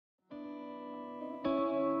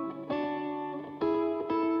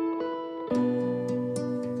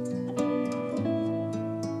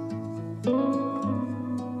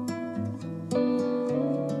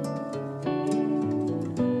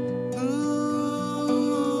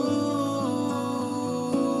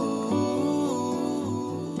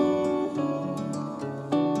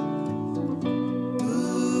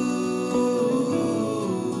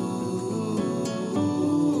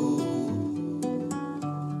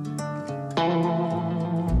So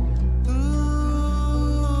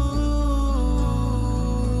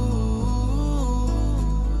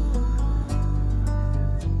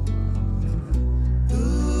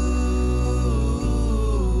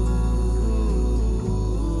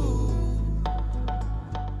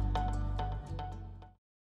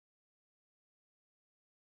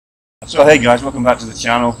hey guys, welcome back to the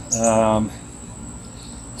channel.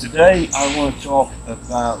 Today I want to talk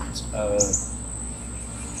about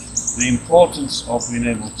the importance of being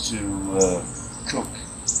able to cook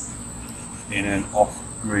in an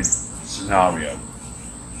off-grid scenario.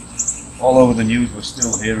 All over the news we're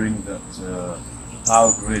still hearing that the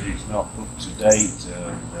power grid is not up to date,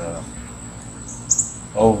 and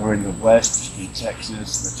over in the west, in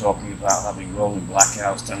Texas, they're talking about having rolling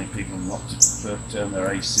blackouts, telling people not to turn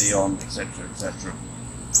their AC on, etc., etc.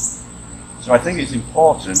 So I think it's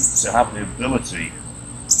important to have the ability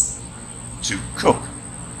to cook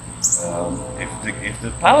if the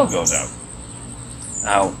power goes out.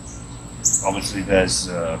 Now, obviously there's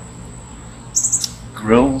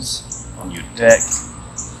grills on your deck,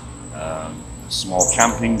 small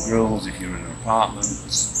camping grills if you're in an apartment,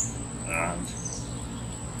 and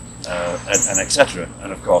etc.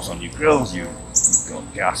 And of course on your grills you've got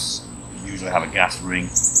gas. You usually have a gas ring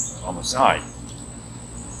on the side.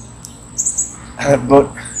 But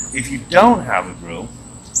if you don't have a grill,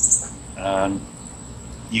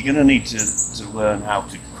 you're going to need to learn how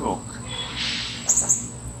to cook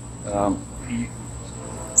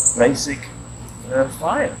basic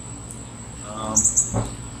fire.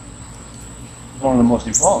 One of the most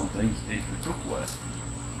important things is the cookware.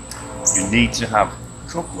 You need to have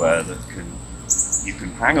cookware that you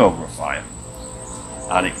can hang over a fire,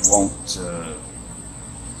 and it won't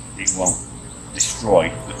destroy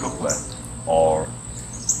the cookware or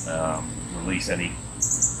release any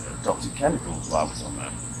toxic chemicals while it's on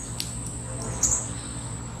there.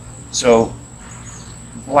 So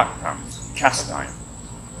black pans, cast iron,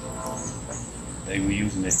 they were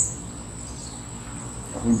using it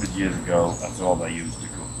 100 years ago. That's all they used to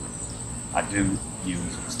cook with. I do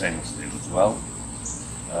use stainless steel as well.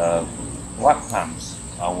 Black pans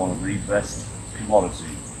are one of the best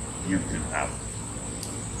commodities you can have,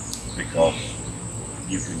 because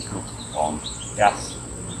you can cook on gas,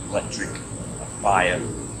 electric, a fire, a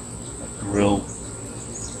grill.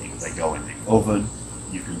 If they go in the oven,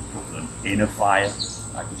 you can put them in a fire.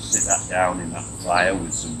 I could sit that down in that fire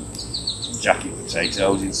with some jacket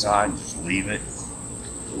potatoes inside and just leave it.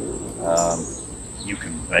 You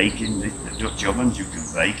can bake in the Dutch ovens, you can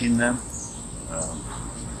bake in them.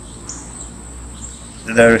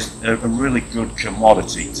 They're a really good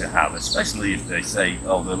commodity to have, especially if they say,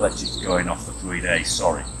 oh, the electric's going off for 3 days,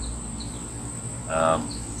 sorry.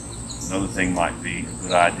 Another thing might be a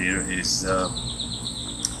good idea is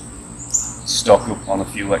stock up on a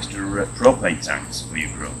few extra propane tanks for your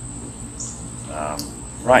grill.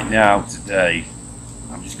 Right now, today,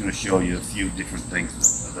 I'm just going to show you a few different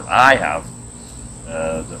things that I have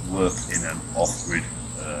that work in an off-grid,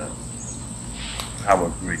 power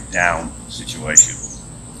grid down situation.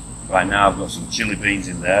 Right now I've got some chili beans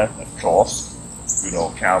in there, of course, good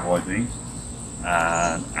old cowboy beans,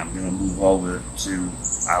 and I'm going to move over to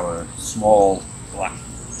our small black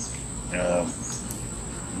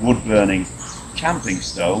wood burning camping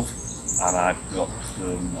stove, and I've got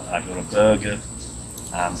a burger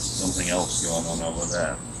and something else going on over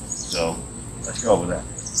there. So let's go over there.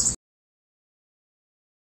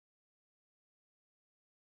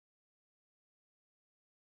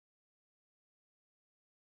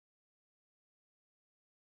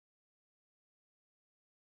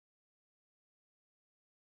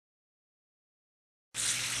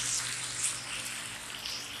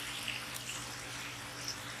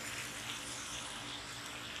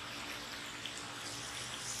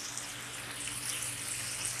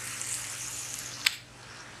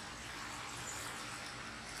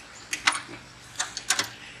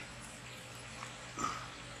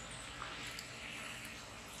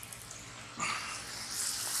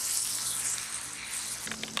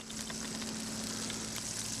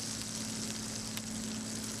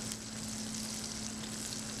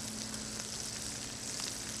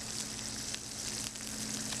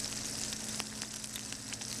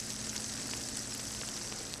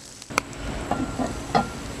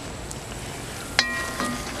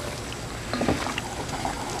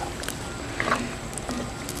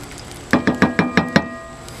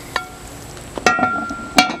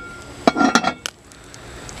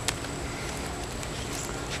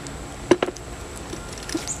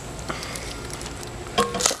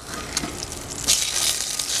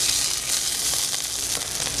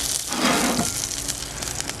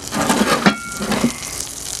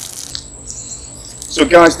 So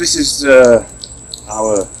guys, this is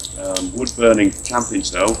our wood burning camping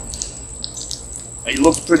stove. It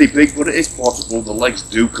looks pretty big, but it is portable. The legs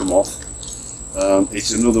do come off.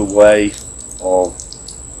 It's another way of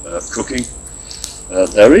cooking.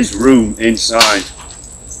 There is room inside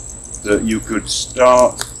that you could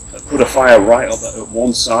put a fire right up at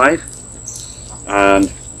one side and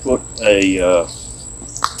put a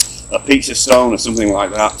pizza stone or something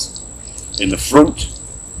like that in the front,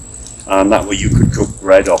 and that way you could cook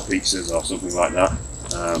bread or pizzas or something like that.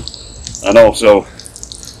 And also,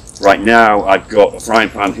 right now I've got a frying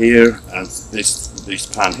pan here and this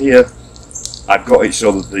pan here. I've got it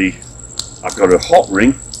so that I've got a hot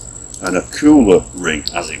ring and a cooler ring,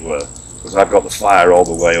 as it were, because I've got the fire all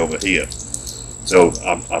the way over here. So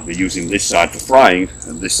I'll be using this side for frying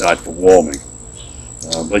and this side for warming.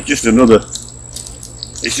 But it's just another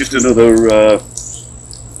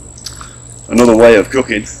way of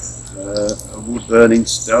cooking. A wood burning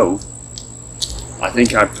stove. I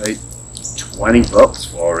think I paid $20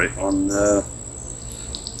 for it on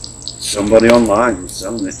somebody online was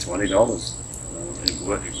selling it $20.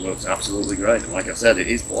 It works absolutely great. And like I said, it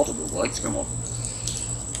is portable. The legs come off,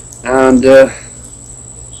 and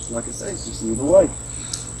like I say, it's just another way.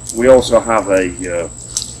 We also have a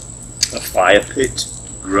fire pit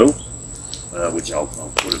grill, which I'll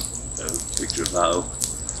put a picture of that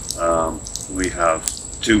up. We have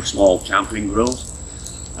 2 small camping grills,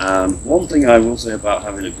 and one thing I will say about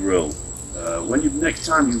having a grill, next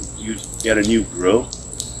time you get a new grill,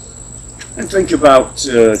 and think about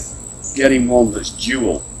getting one that's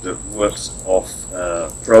dual, that works off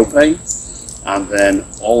propane and then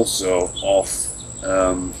also off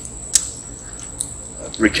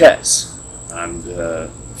briquettes and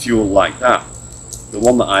fuel like that. The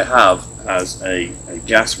one that I have has a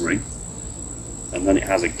gas ring, and then it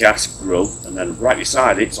has a gas grill, and then right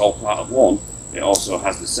beside it's all part of one. It also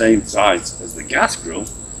has the same size as the gas grill,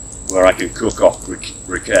 where I can cook off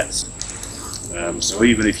briquettes. So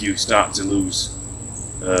even if you start to lose,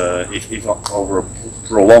 if over a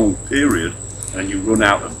prolonged period and you run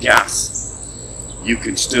out of gas, you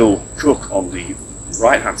can still cook on the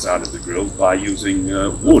right hand side of the grill by using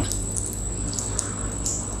wood.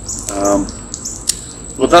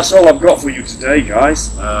 But that's all I've got for you today,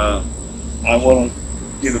 guys. I want to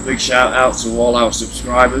give a big shout out to all our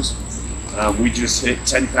subscribers. We just hit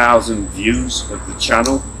 10,000 views of the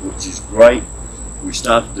channel, which is great. We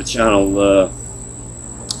started the channel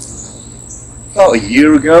about a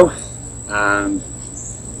year ago, and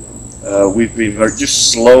we've been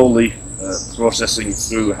just slowly processing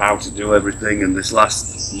through how to do everything. And this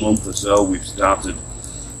last month or so, we've started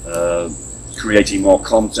creating more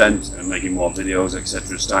content and making more videos,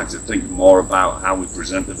 etc. Starting to think more about how we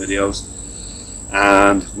present the videos,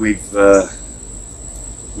 and we've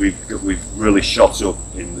really shot up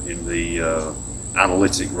in the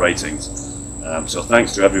analytic ratings. So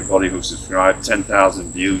thanks to everybody who subscribed.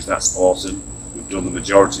 10,000 views, that's awesome. We've done the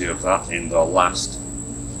majority of that in the last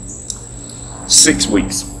 6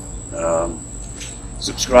 weeks.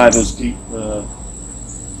 Subscribers, keep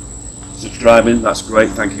subscribing, that's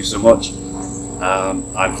great, thank you so much.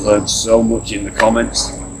 I've learned so much in the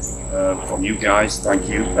comments from you guys, thank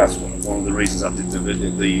you. That's one of the reasons I did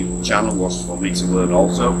the channel, was for me to learn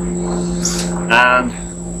also. And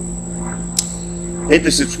hit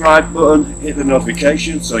the subscribe button, hit the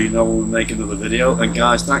notification so you know when we make another video. And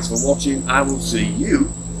guys, thanks for watching. I will see you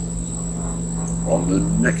on the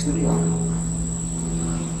next video.